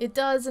movies. It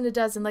does and it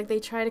doesn't. Like, they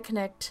try to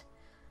connect,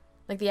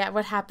 like,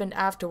 what happened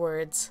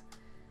afterwards.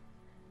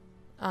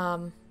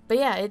 But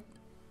yeah,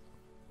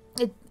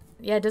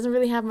 it doesn't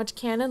really have much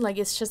canon. Like,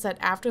 it's just that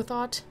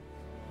afterthought,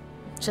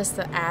 just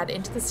to add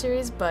into the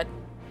series. But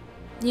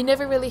you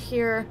never really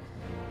hear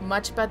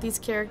much about these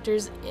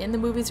characters in the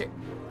movies, or,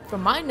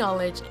 from my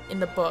knowledge, in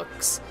the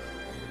books.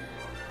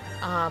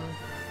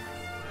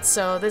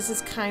 So this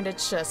is kind of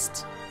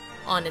just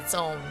on its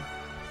own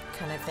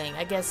kind of thing,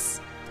 I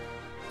guess,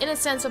 in a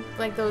sense of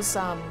like those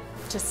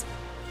just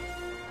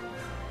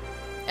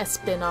a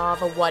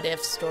spin-off, a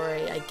what-if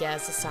story, I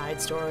guess, a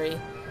side story.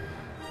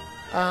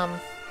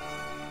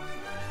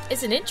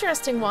 It's an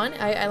interesting one.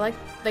 I like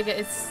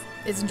it's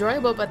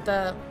enjoyable, but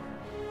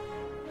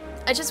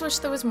I just wish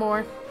there was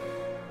more.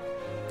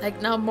 Like,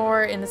 not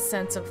more in the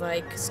sense of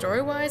like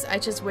story-wise. I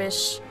just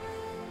wish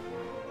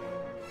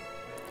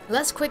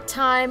less quick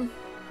time,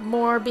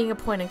 more being a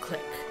point and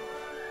click.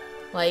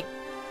 Like,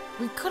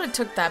 we could have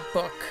took that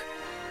book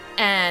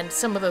and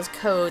some of those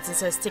codes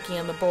instead of sticking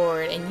on the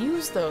board and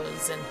use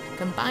those and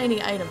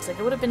combining items. Like,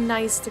 it would have been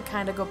nice to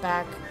kind of go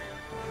back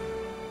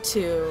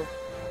to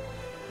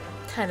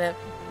kind of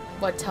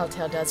what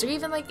Telltale does. Or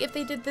even like if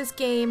they did this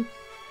game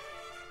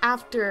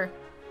after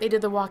they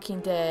did The Walking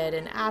Dead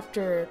and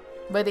after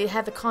where they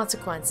had the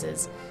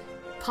consequences,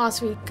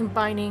 possibly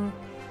combining,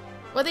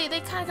 well, they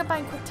kind of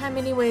combine quick time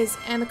anyways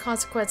and the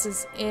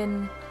consequences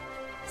in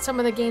some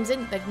of the games,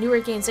 like newer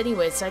games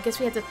anyways. So I guess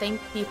we have to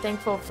be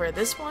thankful for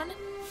this one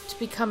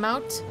to come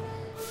out,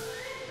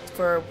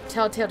 for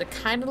Telltale to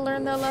kind of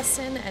learn their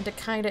lesson and to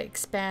kind of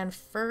expand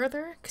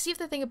further. Because you have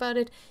to think about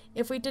it,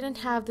 if we didn't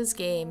have this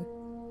game,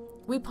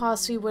 we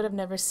possibly would have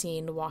never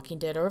seen The Walking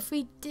Dead. Or if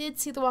we did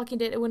see The Walking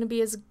Dead, it wouldn't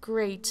be as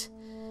great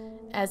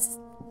as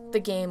the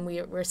game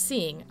we're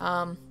seeing.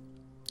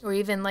 Or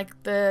even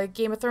like the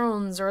Game of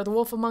Thrones or The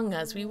Wolf Among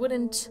Us. We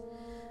wouldn't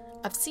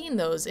have seen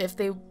those if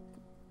they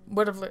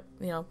would have,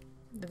 you know,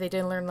 if they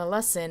didn't learn the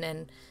lesson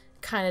and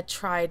kind of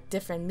tried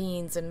different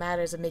means and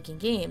matters of making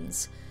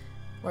games.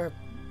 Or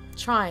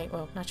trying,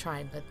 well, not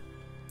trying, but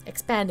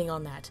expanding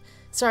on that.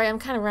 Sorry, I'm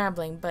kind of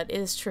rambling, but it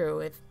is true.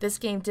 If this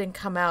game didn't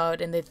come out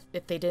and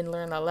if they didn't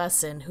learn the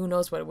lesson, who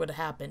knows what would have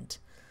happened.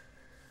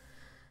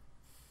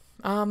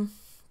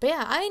 But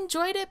yeah, I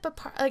enjoyed it, but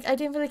like I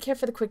didn't really care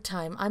for the quick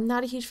time. I'm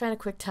not a huge fan of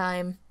quick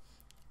time.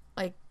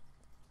 Like,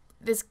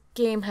 this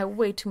game had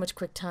way too much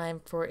quick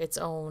time for its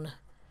own,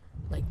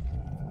 like,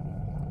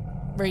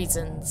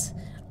 reasons.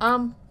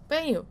 But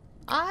anyway,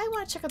 I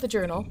want to check out the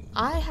journal.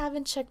 I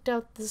haven't checked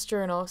out this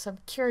journal, so I'm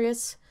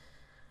curious.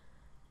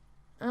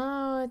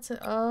 Oh,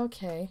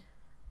 okay.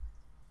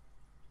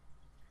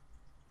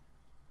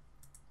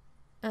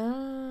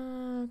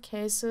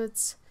 Okay, so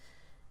it's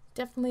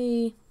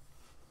definitely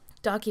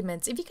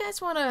documents. If you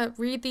guys want to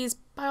read these,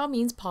 by all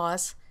means,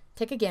 pause,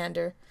 take a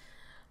gander.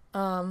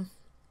 But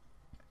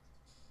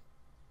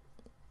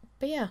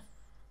yeah,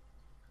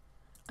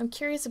 I'm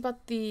curious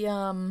about the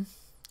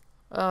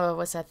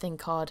what's that thing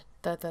called?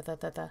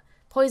 The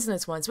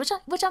poisonous ones, which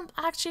I'm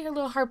actually a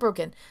little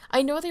heartbroken.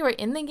 I know they were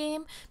in the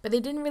game, but they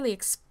didn't really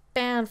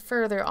expand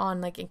further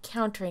on like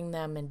encountering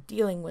them and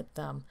dealing with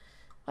them.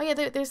 Oh yeah,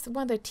 there's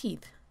one of their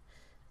teeth.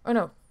 Oh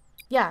no,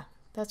 yeah,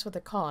 that's what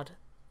they're called,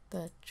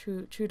 the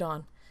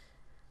Trudon.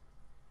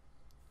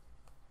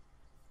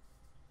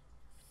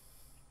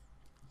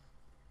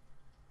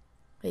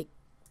 Like,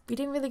 we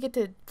didn't really get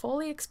to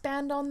fully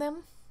expand on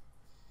them,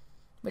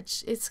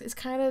 which is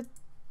kind of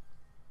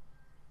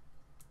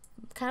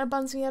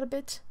bums me out a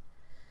bit.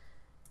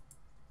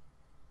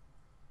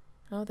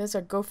 Oh, there's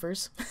our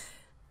gophers.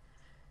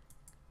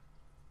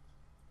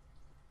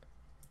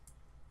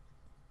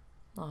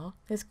 Aw,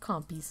 there's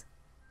compies.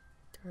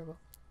 Terrible.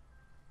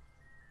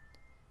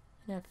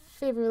 And our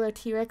favorite little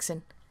T-Rex,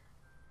 and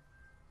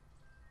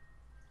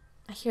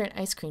I hear an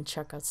ice cream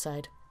truck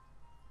outside.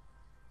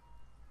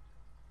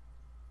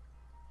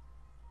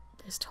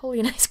 There's totally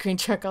an ice cream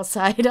truck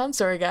outside. I'm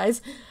sorry,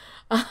 guys.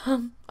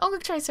 Oh,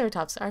 look,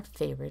 Triceratops, our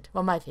favorite.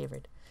 Well, my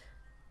favorite.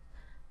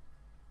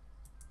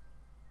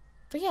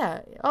 But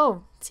yeah,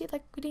 oh, see,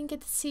 like, we didn't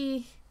get to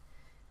see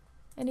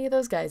any of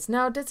those guys.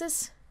 Now, does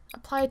this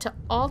apply to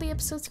all the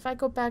episodes? If I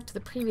go back to the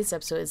previous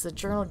episode, is the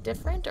journal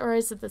different or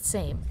is it the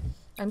same?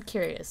 I'm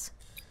curious.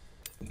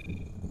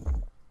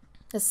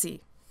 Let's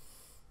see.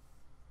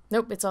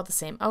 Nope, it's all the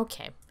same.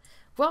 Okay.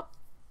 Well,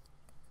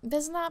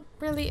 there's not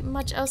really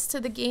much else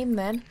to the game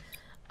then.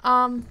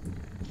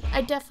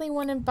 I definitely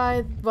wouldn't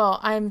buy,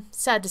 well, I'm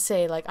sad to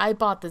say, like, I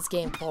bought this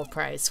game full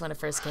price when it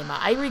first came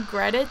out. I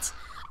regret it.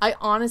 I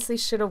honestly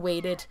should have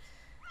waited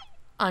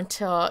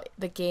until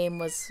the game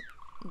was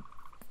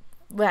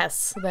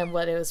less than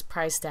what it was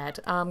priced at.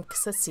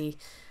 'Cause let's see.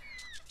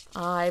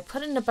 I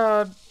put in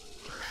about,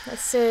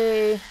 let's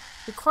say,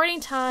 recording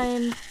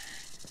time,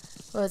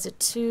 what was it,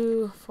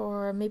 2,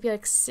 4, maybe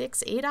like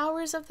 6, 8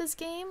 hours of this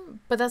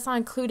game? But that's not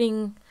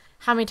including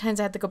how many times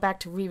I had to go back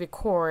to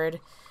re-record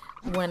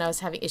when I was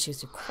having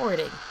issues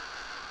recording.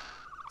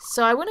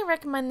 So I wouldn't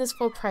recommend this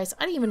full price.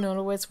 I don't even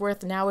know what it's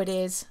worth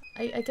nowadays.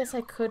 I guess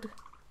I could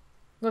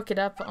look it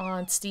up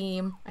on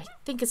Steam. I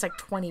think it's like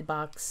 20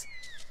 bucks.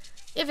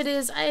 If it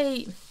is,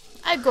 I'd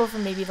go for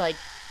maybe like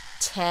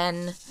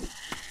 10.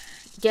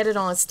 Get it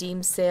on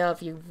Steam sale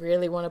if you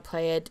really want to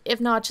play it.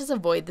 If not, just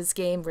avoid this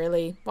game,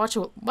 really. Watch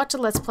a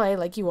Let's Play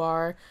like you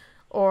are.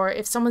 Or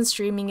if someone's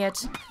streaming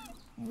it,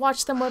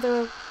 watch them while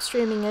they're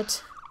streaming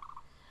it.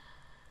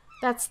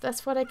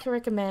 That's what I can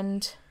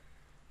recommend.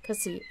 Cause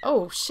see,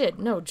 oh shit,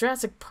 no,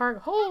 Jurassic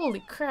Park,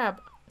 holy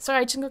crap. Sorry,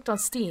 I just looked on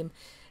Steam.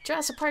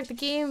 Jurassic Park, the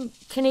game,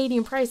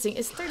 Canadian pricing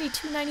is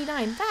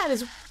 $32.99. That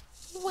is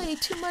way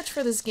too much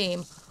for this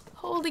game.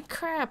 Holy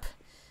crap.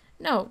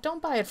 No,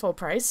 don't buy it full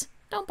price.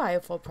 Don't buy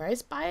it full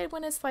price. Buy it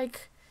when it's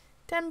like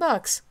 10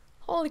 bucks.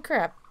 Holy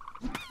crap.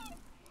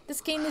 This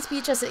game is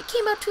VHS. It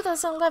came out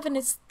 2011.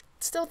 It's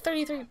still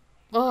 33.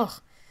 Oh,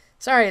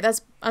 sorry.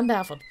 I'm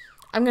baffled.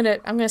 I'm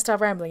gonna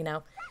stop rambling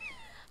now.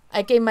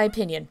 I gave my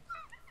opinion.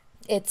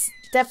 It's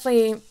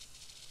definitely,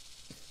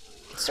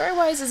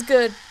 story-wise is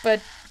good,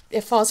 but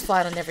it falls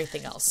flat on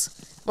everything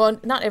else. Well,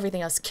 not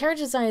everything else.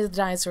 Character design of the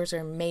dinosaurs are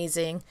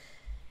amazing,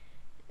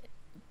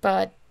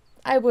 but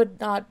I would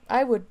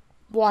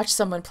watch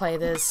someone play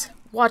this.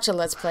 Watch a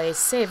Let's Play.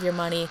 Save your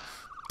money.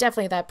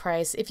 Definitely that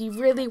price. If you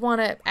really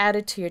want to add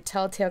it to your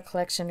Telltale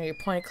collection or your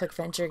point-and-click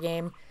venture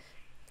game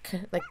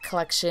like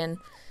collection,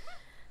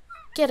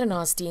 get it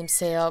on Steam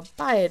sale.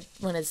 Buy it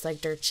when it's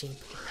like dirt cheap.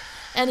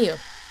 Anywho,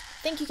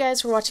 thank you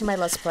guys for watching my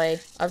Let's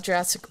Play of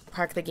Jurassic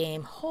Park the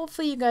game.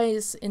 Hopefully you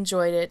guys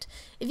enjoyed it.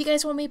 If you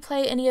guys want me to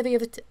play any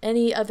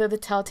other the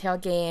Telltale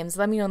games,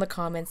 let me know in the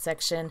comments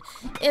section.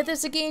 If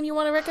there's a game you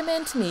want to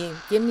recommend to me,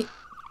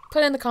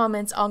 put it in the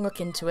comments. I'll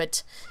look into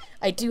it.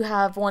 I do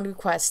have one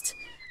request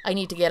I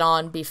need to get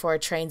on before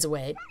it trains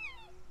away.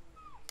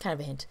 Kind of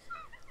a hint.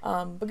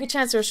 But good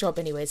chance it'll show up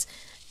anyways.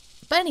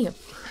 But anyway,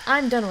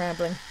 I'm done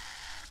rambling.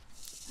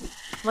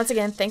 Once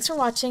again, thanks for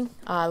watching.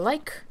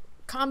 Like,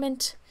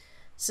 comment,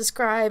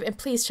 subscribe, and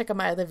please check out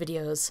my other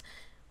videos.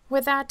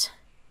 With that,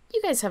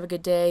 you guys have a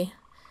good day.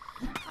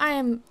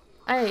 I'm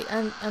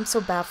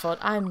so baffled.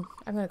 I'm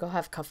gonna go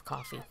have a cup of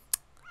coffee.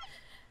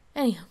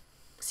 Anyhow,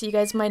 see you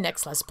guys in my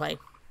next Let's Play.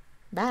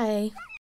 Bye.